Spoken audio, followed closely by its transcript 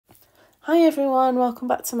Hi everyone, welcome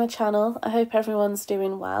back to my channel. I hope everyone's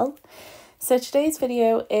doing well. So today's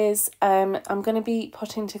video is I'm going to be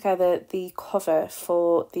putting together the cover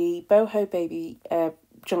for the Boho Baby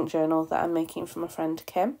junk journal that I'm making for my friend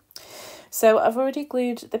Kim. So I've already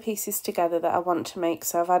glued the pieces together that I want to make,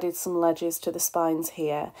 so I've added some ledges to the spines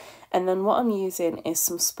here, and then what I'm using is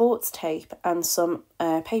some sports tape and some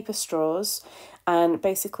paper straws. And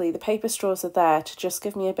basically the paper straws are there to just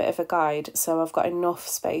give me a bit of a guide, so I've got enough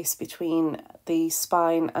space between the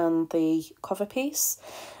spine and the cover piece.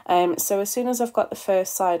 So as soon as I've got the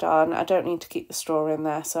first side on, I don't need to keep the straw in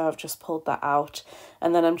there, so I've just pulled that out,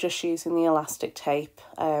 and then I'm just using the elastic tape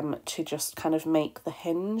to just kind of make the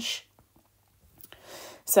hinge.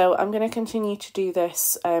 So I'm going to continue to do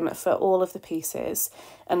this for all of the pieces,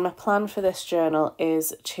 and my plan for this journal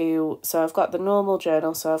is so I've got the normal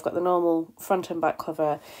journal, so I've got the normal front and back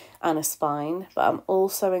cover and a spine, but I'm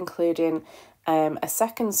also including a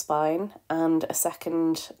second spine and a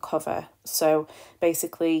second cover. So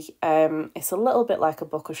basically it's a little bit like a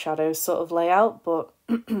Book of Shadows sort of layout, but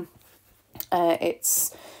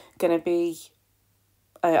it's going to be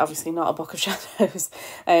obviously not a Book of Shadows.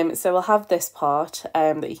 So we'll have this part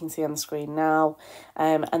that you can see on the screen now,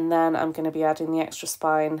 and then I'm going to be adding the extra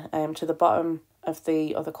spine to the bottom of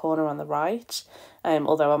the other corner on the right,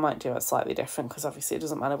 although I might do it slightly different because obviously it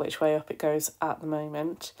doesn't matter which way up it goes at the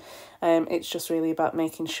moment. It's just really about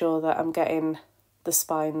making sure that I'm getting the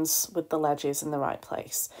spines with the ledges in the right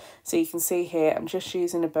place. So you can see here I'm just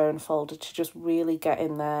using a bone folder to just really get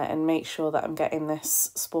in there and make sure that I'm getting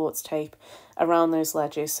this sports tape around those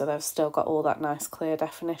ledges so they've still got all that nice clear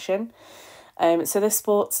definition. So this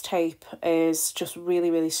sports tape is just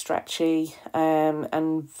really stretchy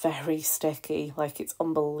and very sticky, like it's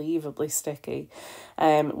unbelievably sticky,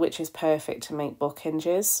 which is perfect to make book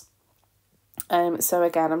hinges. So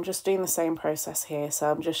again, I'm just doing the same process here.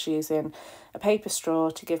 So I'm just using a paper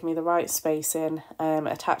straw to give me the right spacing,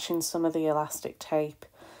 attaching some of the elastic tape,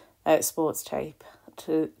 sports tape,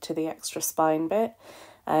 to the extra spine bit,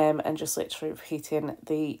 and just literally repeating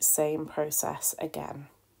the same process again.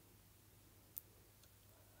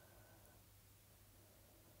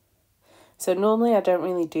 So normally I don't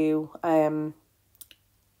really do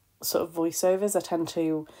sort of voiceovers. I tend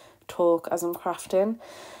to talk as I'm crafting.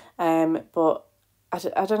 But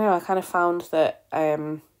I don't know, I kind of found that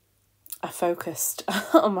I focused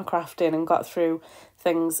on my crafting and got through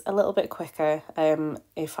things a little bit quicker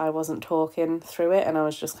if I wasn't talking through it and I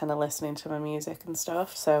was just kind of listening to my music and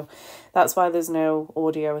stuff. So that's why there's no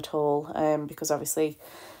audio at all, because obviously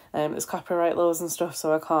there's copyright laws and stuff,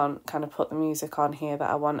 so I can't kind of put the music on here that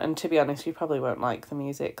I want. And to be honest, you probably won't like the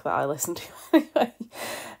music that I listen to anyway.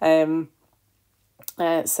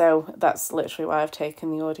 So that's literally why I've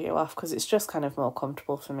taken the audio off, because it's just kind of more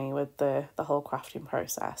comfortable for me with the whole crafting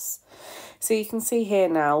process. So you can see here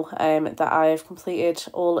now that I have completed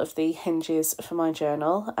all of the hinges for my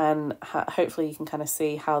journal, and hopefully you can kind of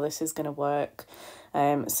see how this is going to work.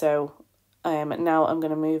 So now I'm going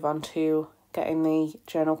to move on to getting the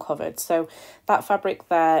journal covered. So that fabric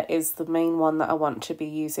there is the main one that I want to be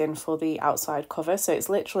using for the outside cover. So it's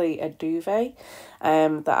literally a duvet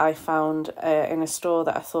that I found in a store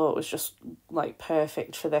that I thought was just like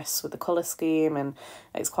perfect for this with the colour scheme, and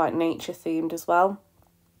it's quite nature themed as well.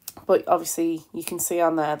 But obviously you can see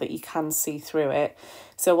on there that you can see through it.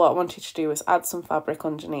 So what I wanted to do was add some fabric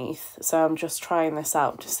underneath. So I'm just trying this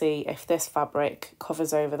out to see if this fabric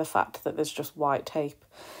covers over the fact that there's just white tape.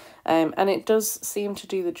 And it does seem to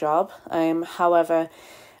do the job. However,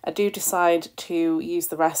 I do decide to use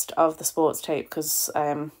the rest of the sports tape because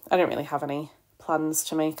I don't really have any plans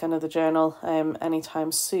to make another journal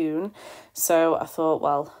anytime soon. So I thought,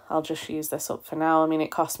 well, I'll just use this up for now. I mean,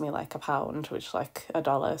 it cost me like £1, which is like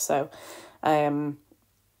 $1. So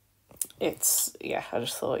it's, yeah, I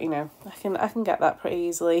just thought, you know, I can get that pretty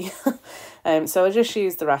easily. So I just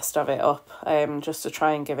used the rest of it up just to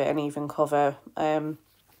try and give it an even cover.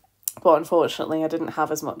 But unfortunately I didn't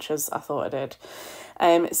have as much as I thought I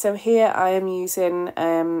did. So here I am using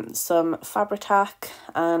some Fabri-Tac,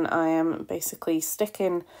 and I am basically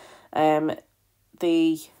sticking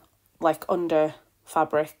the like under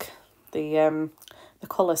fabric, the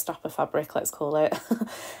colour stopper fabric, let's call it,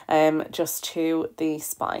 just to the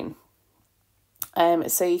spine.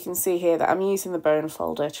 So you can see here that I'm using the bone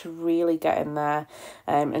folder to really get in there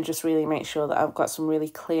and just really make sure that I've got some really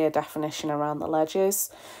clear definition around the ledges.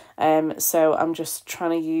 So I'm just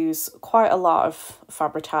trying to use quite a lot of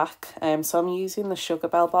Fabri-Tac. So I'm using the Sugar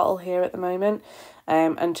Bell bottle here at the moment.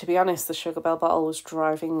 And to be honest, the Sugar Bell bottle was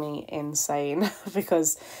driving me insane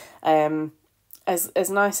because as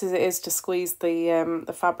nice as it is to squeeze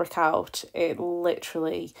the fabric out, it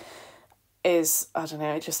literally is, I don't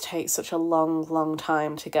know, it just takes such a long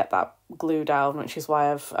time to get that glue down, which is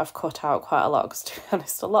why I've cut out quite a lot, because to be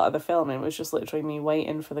honest, a lot of the filming was just literally me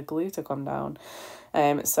waiting for the glue to come down.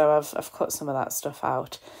 So I've cut some of that stuff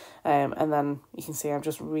out. And then you can see I'm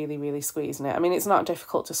just really squeezing it. I mean, it's not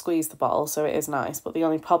difficult to squeeze the bottle, so it is nice, but the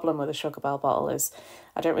only problem with a Sugar Bell bottle is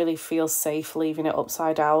I don't really feel safe leaving it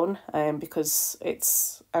upside down, because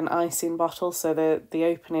it's an icing bottle, so the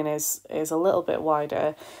opening is a little bit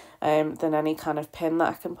wider than any kind of pin that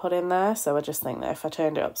I can put in there. So I just think that if I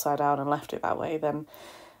turned it upside down and left it that way, then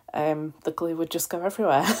the glue would just go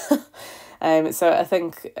everywhere. So I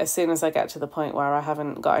think as soon as I get to the point where I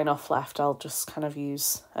haven't got enough left, I'll just kind of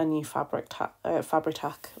use a new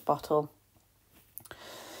Fabri-Tac bottle.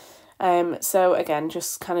 So again,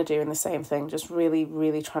 just kind of doing the same thing, just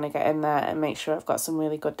really trying to get in there and make sure I've got some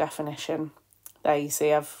really good definition. There you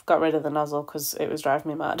see, I've got rid of the nozzle because it was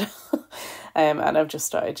driving me mad. And I've just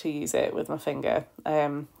started to use it with my finger.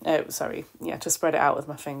 To spread it out with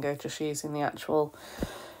my finger, just using the actual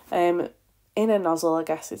inner nozzle, I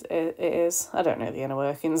guess it is. I don't know the inner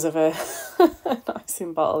workings of a an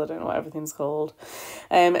icing bottle. I don't know what everything's called.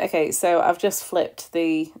 Okay, so I've just flipped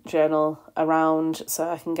the journal around so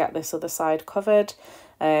I can get this other side covered.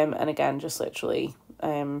 And again, just literally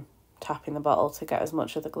tapping the bottle to get as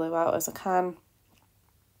much of the glue out as I can.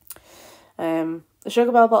 The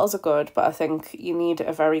Sugar Bell bottles are good, but I think you need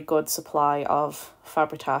a very good supply of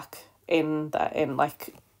Fabri-Tac in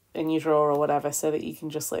your drawer or whatever, so that you can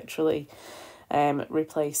just literally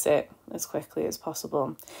replace it as quickly as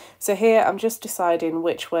possible. So here I'm just deciding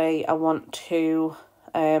which way I want to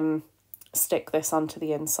stick this onto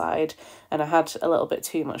the inside, and I had a little bit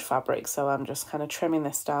too much fabric, so I'm just kind of trimming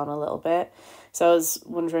this down a little bit. So I was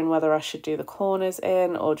wondering whether I should do the corners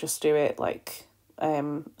in or just do it like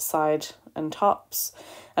side and tops,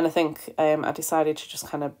 and I think I decided to just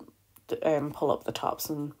kind of pull up the tops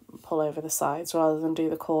and pull over the sides rather than do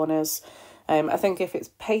the corners. I think if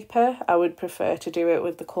it's paper, I would prefer to do it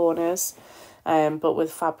with the corners, but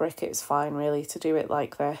with fabric it's fine really to do it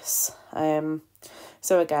like this.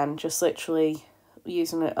 So again, just literally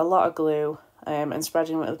using a lot of glue and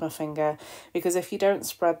spreading it with my finger, because if you don't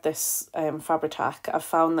spread this Fabri-Tac, I've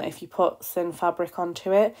found that if you put thin fabric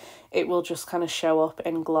onto it, it will just kind of show up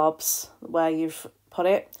in globs where you've put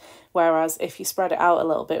it, whereas if you spread it out a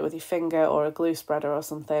little bit with your finger or a glue spreader or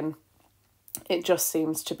something, it just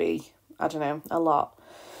seems to be, I don't know, a lot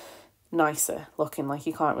nicer looking, like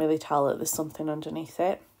you can't really tell that there's something underneath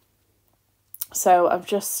it. So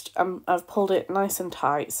I've pulled it nice and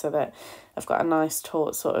tight so that I've got a nice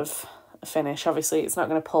taut sort of finish. Obviously it's not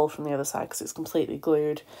going to pull from the other side because it's completely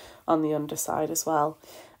glued on the underside as well,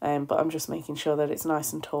 but I'm just making sure that it's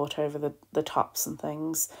nice and taut over the tops and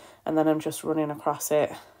things, and then I'm just running across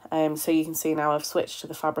it. So you can see now I've switched to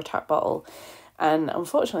the Fabri-Tac bottle, and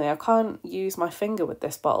unfortunately I can't use my finger with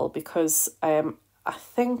this bottle because I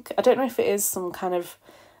don't know if it is some kind of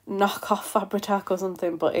knockoff Fabri-Tac or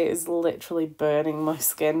something, but it is literally burning my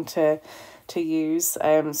skin to use.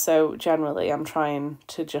 So generally I'm trying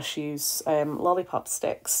to just use lollipop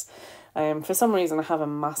sticks. For some reason I have a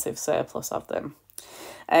massive surplus of them.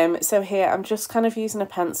 So here I'm just kind of using a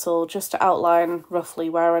pencil just to outline roughly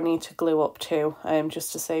where I need to glue up to,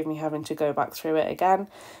 just to save me having to go back through it again.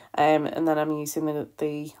 And then I'm using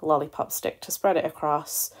the lollipop stick to spread it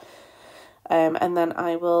across. And then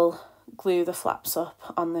I will glue the flaps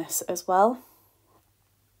up on this as well.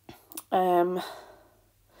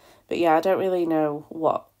 But yeah, I don't really know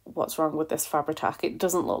what's wrong with this Fabri-Tac. It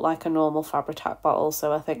doesn't look like a normal Fabri-Tac bottle,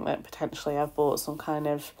 so I think that potentially I've bought some kind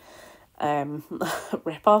of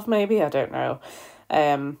rip-off maybe, I don't know.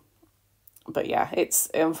 But yeah, it's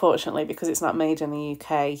unfortunately, because it's not made in the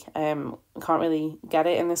UK, I can't really get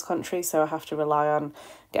it in this country, so I have to rely on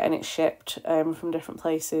getting it shipped from different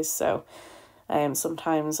places. So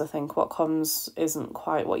sometimes I think what comes isn't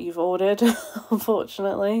quite what you've ordered,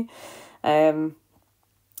 unfortunately.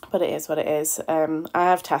 But it is what it is. I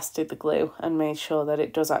have tested the glue and made sure that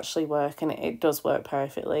it does actually work, and it does work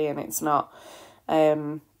perfectly, and it's not,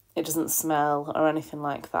 it doesn't smell or anything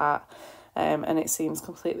like that. And it seems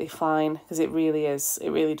completely fine, because it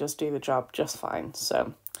really does do the job just fine.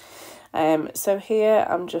 So so here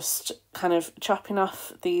I'm just kind of chopping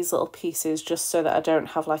off these little pieces just so that I don't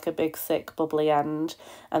have like a big thick bubbly end,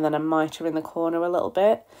 and then I'm mitering the corner a little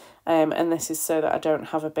bit. And this is so that I don't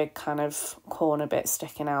have a big kind of corner bit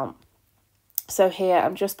sticking out. So here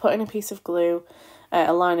I'm just putting a piece of glue,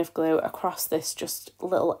 a line of glue across this just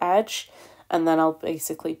little edge, and then I'll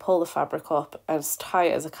basically pull the fabric up as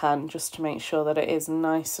tight as I can just to make sure that it is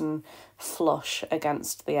nice and flush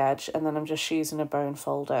against the edge, and then I'm just using a bone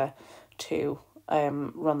folder to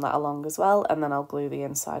run that along as well, and then I'll glue the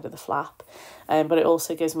inside of the flap. But it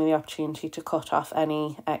also gives me the opportunity to cut off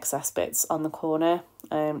any excess bits on the corner,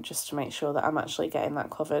 just to make sure that I'm actually getting that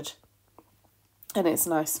covered and it's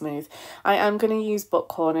nice smooth. I am going to use butt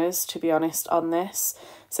corners, to be honest, on this,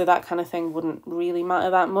 so that kind of thing wouldn't really matter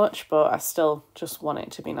that much, but I still just want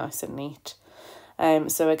it to be nice and neat.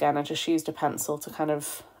 So again, I just used a pencil to kind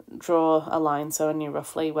of draw a line so I knew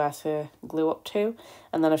roughly where to glue up to,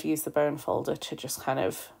 and then I've used the bone folder to just kind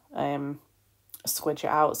of squidge it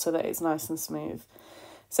out so that it's nice and smooth.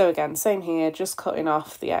 So again, same here, just cutting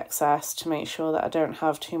off the excess to make sure that I don't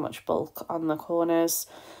have too much bulk on the corners,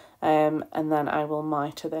 and then I will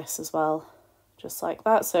miter this as well, just like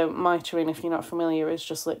that. So mitering, if you're not familiar, is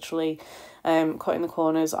just literally cutting the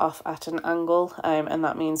corners off at an angle, and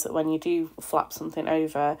that means that when you do flap something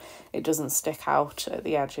over, it doesn't stick out at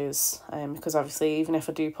the edges, because obviously even if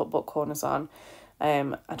I do put butt corners on,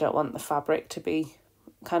 I don't want the fabric to be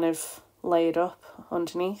kind of laid up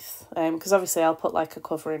underneath, because obviously I'll put like a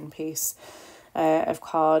covering piece of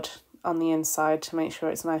card on the inside to make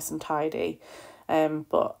sure it's nice and tidy,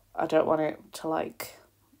 but I don't want it to like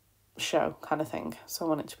show kind of thing, so I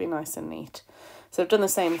want it to be nice and neat. So I've done the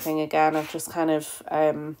same thing again. I've just kind of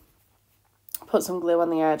put some glue on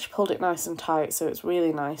the edge, pulled it nice and tight so it's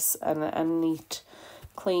really nice and a neat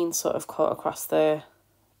clean sort of cut across the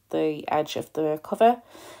edge of the cover,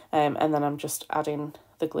 and then I'm just adding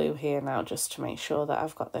the glue here now just to make sure that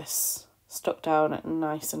I've got this stuck down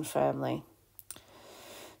nice and firmly.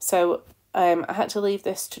 So I had to leave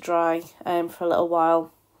this to dry for a little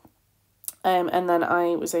while, and then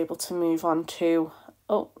I was able to move on to,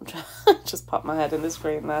 oh, just popped my head in the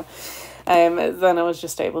screen there. Then I was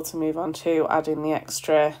just able to move on to adding the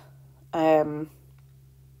extra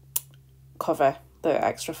cover, the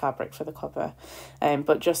extra fabric for the cover.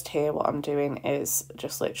 But just here what I'm doing is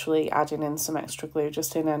just literally adding in some extra glue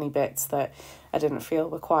just in any bits that I didn't feel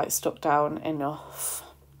were quite stuck down enough.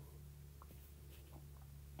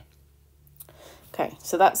 Okay,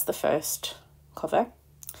 so that's the first cover.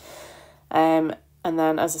 And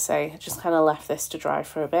then, as I say, I just kind of left this to dry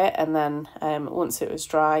for a bit, and then once it was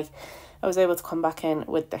dry, I was able to come back in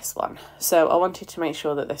with this one. So I wanted to make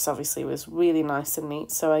sure that this obviously was really nice and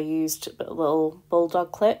neat, so I used little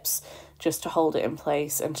bulldog clips just to hold it in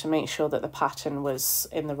place and to make sure that the pattern was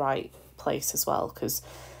in the right place as well, because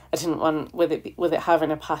I didn't want, with it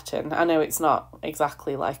having a pattern, I know it's not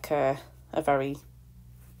exactly like a very,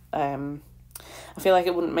 I feel like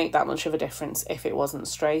it wouldn't make that much of a difference if it wasn't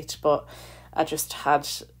straight, but I just had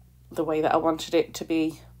the way that I wanted it to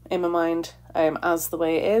be in my mind as the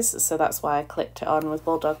way it is, so that's why I clipped it on with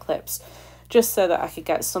bulldog clips, just so that I could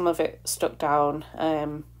get some of it stuck down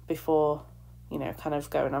before, you know, kind of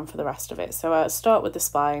going on for the rest of it. So I start with the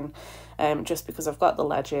spine, just because I've got the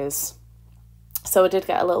ledges. So I did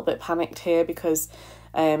get a little bit panicked here because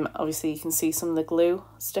obviously you can see some of the glue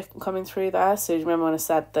coming through there. So remember when I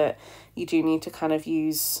said that you do need to kind of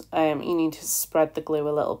use, you need to spread the glue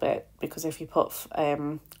a little bit, because if you put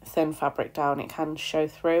thin fabric down it can show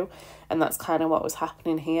through, and that's kind of what was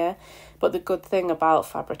happening here. But the good thing about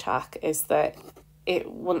Fabri-Tac is that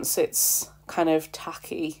once it's kind of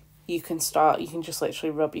tacky, you can just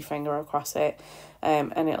literally rub your finger across it,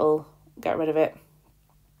 and it'll get rid of it.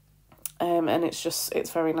 And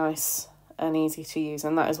it's very nice and easy to use,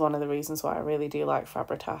 and that is one of the reasons why I really do like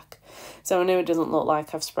Fabri-Tac. So I know it doesn't look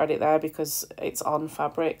like I've spread it there because it's on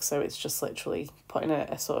fabric, so it's just literally putting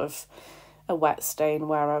a sort of a wet stain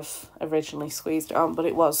where I've originally squeezed it on, but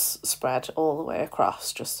it was spread all the way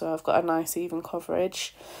across just so I've got a nice even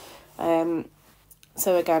coverage.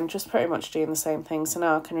 So again, just pretty much doing the same thing. So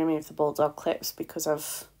now I can remove the bulldog clips because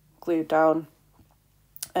I've glued down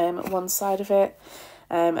one side of it.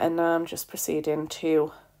 And now I'm just proceeding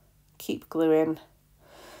to keep gluing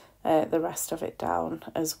the rest of it down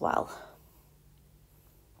as well.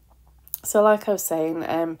 So like I was saying,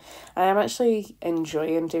 I am actually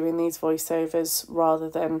enjoying doing these voiceovers rather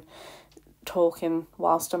than talking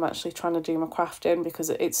whilst I'm actually trying to do my crafting, because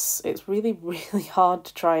it's really, really hard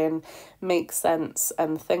to try and make sense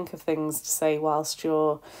and think of things to say whilst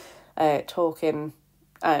you're talking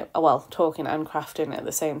and crafting at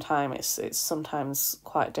the same time. It's sometimes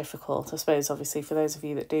quite difficult. I suppose obviously for those of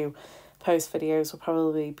you that do post videos will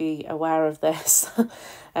probably be aware of this.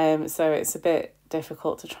 So it's a bit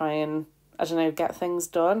difficult to try and, I don't know, get things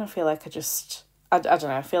done. I feel like I don't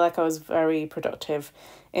know, I feel like I was very productive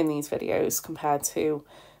in these videos compared to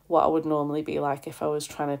what I would normally be like if I was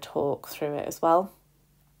trying to talk through it as well.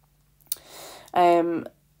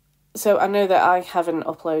 So I know that I haven't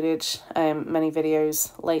uploaded many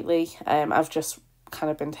videos lately. I've just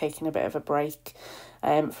kind of been taking a bit of a break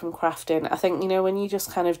from crafting. I think, you know, when you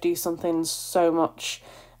just kind of do something so much,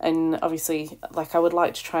 and obviously, like, I would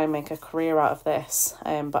like to try and make a career out of this,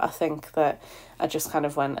 but I think that I just kind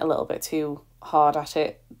of went a little bit too hard at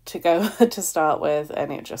it to go to start with,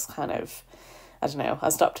 and it just kind of, I don't know, I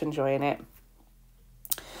stopped enjoying it.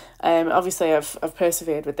 Obviously I've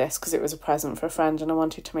persevered with this because it was a present for a friend and I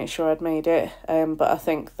wanted to make sure I'd made it. But I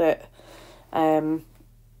think that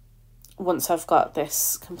once I've got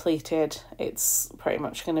this completed, it's pretty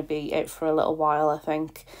much going to be it for a little while, I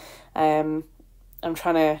think. I'm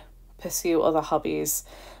trying to pursue other hobbies.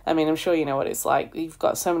 I mean, I'm sure you know what it's like. You've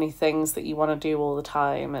got so many things that you want to do all the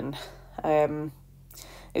time, and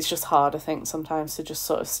it's just hard, I think, sometimes to just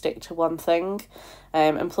sort of stick to one thing.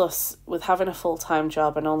 And plus, with having a full-time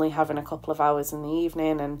job and only having a couple of hours in the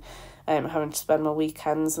evening, and having to spend my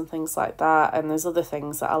weekends and things like that, and there's other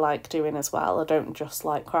things that I like doing as well. I don't just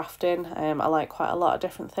like crafting. I like quite a lot of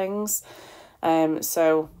different things.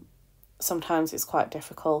 So sometimes it's quite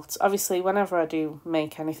difficult. Obviously, whenever I do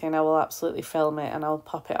make anything, I will absolutely film it and I'll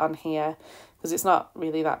pop it on here because it's not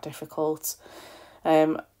really that difficult.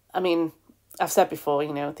 I mean, I've said before,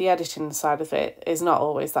 you know, the editing side of it is not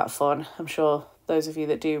always that fun. I'm sure those of you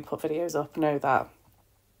that do put videos up know that.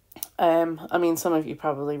 I mean, some of you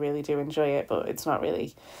probably really do enjoy it, but it's not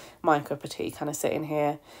really my cup of tea, kind of sitting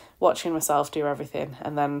here watching myself do everything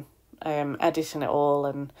and then editing it all,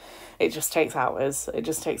 and it just takes hours. It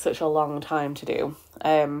just takes such a long time to do.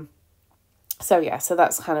 So yeah, so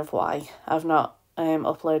that's kind of why I've not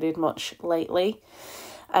uploaded much lately.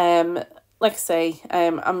 Like I say,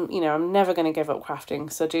 I'm never going to give up crafting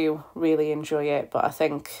because I do really enjoy it, but I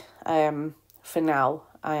think for now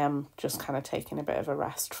I am just kind of taking a bit of a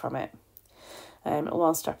rest from it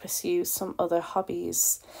whilst I pursue some other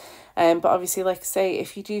hobbies. But obviously, like I say,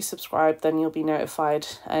 if you do subscribe, then you'll be notified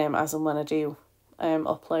as and when I do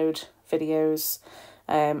upload videos.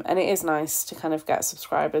 And it is nice to kind of get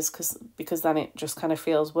subscribers because then it just kind of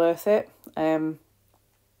feels worth it.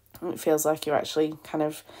 It feels like you're actually kind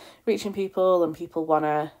of reaching people and people want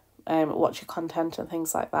to watch your content and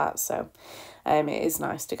things like that. So it is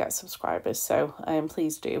nice to get subscribers. So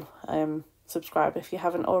please do subscribe if you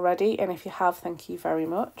haven't already. And if you have, thank you very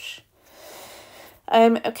much.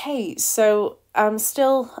 Okay, so I'm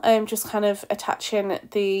still just kind of attaching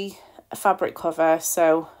the fabric cover.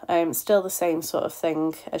 So still the same sort of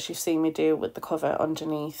thing as you've seen me do with the cover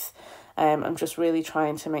underneath. I'm just really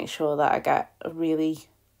trying to make sure that I get a really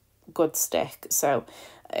good stick. So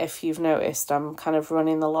if you've noticed, I'm kind of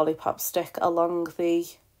running the lollipop stick along the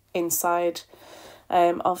inside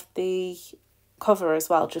of the cover as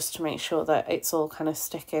well, just to make sure that it's all kind of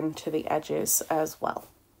sticking to the edges as well.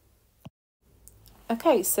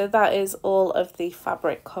 Okay, so that is all of the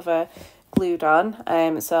fabric cover glued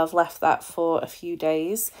on. So I've left that for a few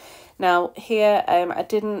days. Now here,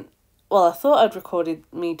 I thought I'd recorded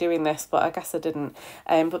me doing this, but I guess I didn't.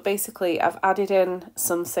 But basically, I've added in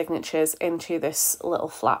some signatures into this little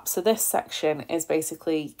flap. So this section is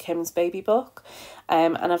basically Kim's baby book.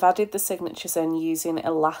 And I've added the signatures in using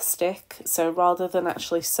elastic. So rather than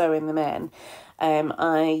actually sewing them in,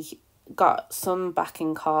 I got some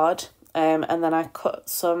backing card. And then I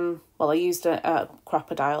cut I used a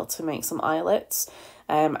crocodile to make some eyelets.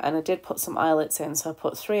 And I did put some eyelets in, so I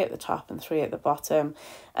put 3 at the top and 3 at the bottom,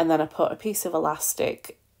 and then I put a piece of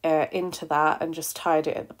elastic into that and just tied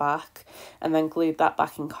it at the back, and then glued that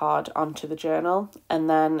backing card onto the journal. And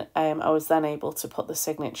then I was then able to put the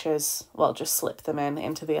signatures, just slip them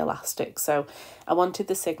into the elastic. So I wanted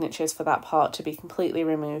the signatures for that part to be completely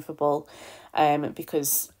removable,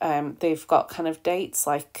 because they've got kind of dates,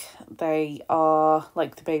 like they are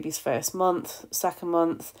like the baby's first month, second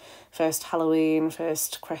month, first Halloween,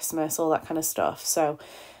 first Christmas, all that kind of stuff. So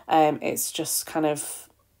it's just kind of,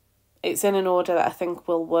 it's in an order that I think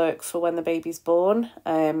will work for when the baby's born,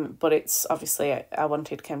 but it's obviously, I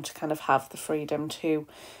wanted Kim to kind of have the freedom to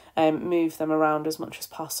move them around as much as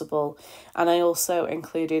possible. And I also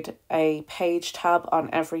included a page tab on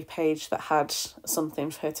every page that had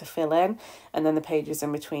something for her to fill in, and then the pages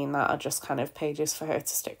in between that are just kind of pages for her to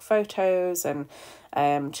stick photos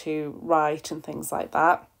and to write and things like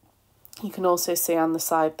that. You can also see on the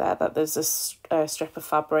side there that there's a strip of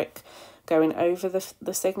fabric going over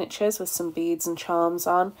the signatures with some beads and charms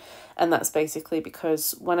on, and that's basically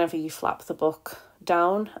because whenever you flap the book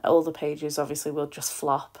down, all the pages obviously will just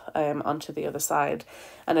flop onto the other side,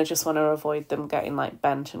 and I just want to avoid them getting like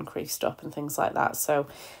bent and creased up and things like that. So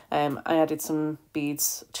I added some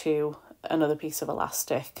beads to another piece of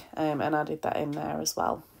elastic and added that in there as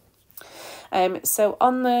well. So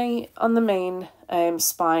on the main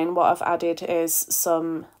spine, what I've added is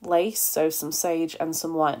some lace, so some sage and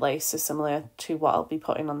some white lace, so similar to what I'll be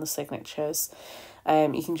putting on the signatures.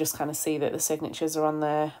 You can just kind of see that the signatures are on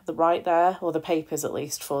the right there, or the papers at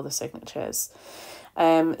least for the signatures.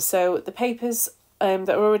 So the papers that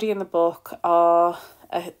are already in the book are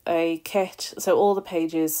a kit, so all the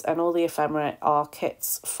pages and all the ephemera are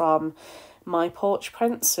kits from My Porch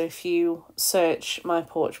Prints. So if you search My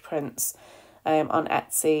Porch Prints on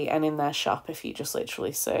Etsy and in their shop, if you just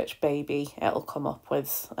literally search baby, it'll come up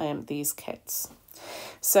with these kits.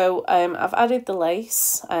 So I've added the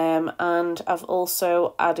lace and I've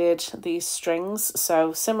also added these strings.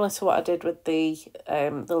 So similar to what I did with the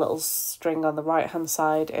little string on the right hand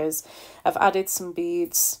side, is I've added some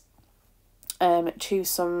beads to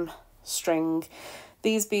some string.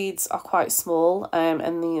 These beads are quite small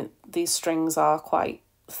and these strings are quite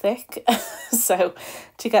thick. So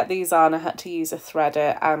to get these on, I had to use a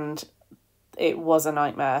threader, and it was a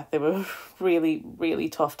nightmare. They were really, really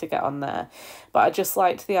tough to get on there. But I just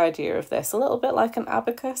liked the idea of this, a little bit like an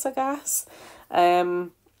abacus, I guess.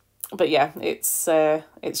 But yeah, it's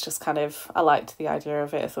just kind of, I liked the idea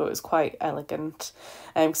of it. I thought it was quite elegant.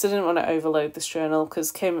 Because I didn't want to overload this journal,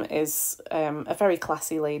 because Kim is a very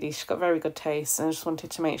classy lady. She's got very good taste, and I just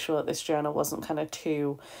wanted to make sure that this journal wasn't kind of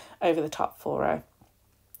too over the top for her.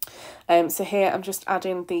 So here I'm just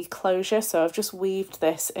adding the closure, so I've just weaved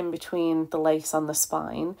this in between the lace on the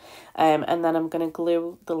spine, and then I'm going to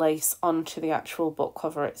glue the lace onto the actual book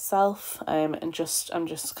cover itself, and I'm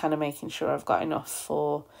just kind of making sure I've got enough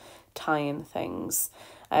for tying things.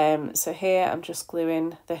 So here I'm just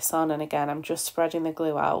gluing this on, and again I'm just spreading the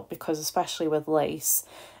glue out, because especially with lace,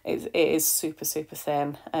 it is super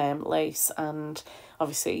thin lace, and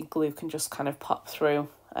obviously glue can just kind of pop through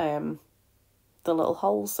the little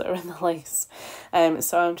holes that are in the lace.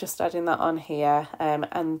 So I'm just adding that on here,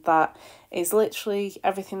 and that is literally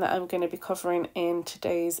everything that I'm going to be covering in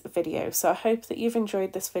today's video. So I hope that you've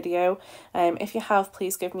enjoyed this video. If you have,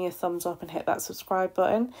 please give me a thumbs up and hit that subscribe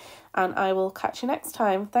button, and I will catch you next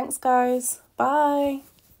time. Thanks guys, bye.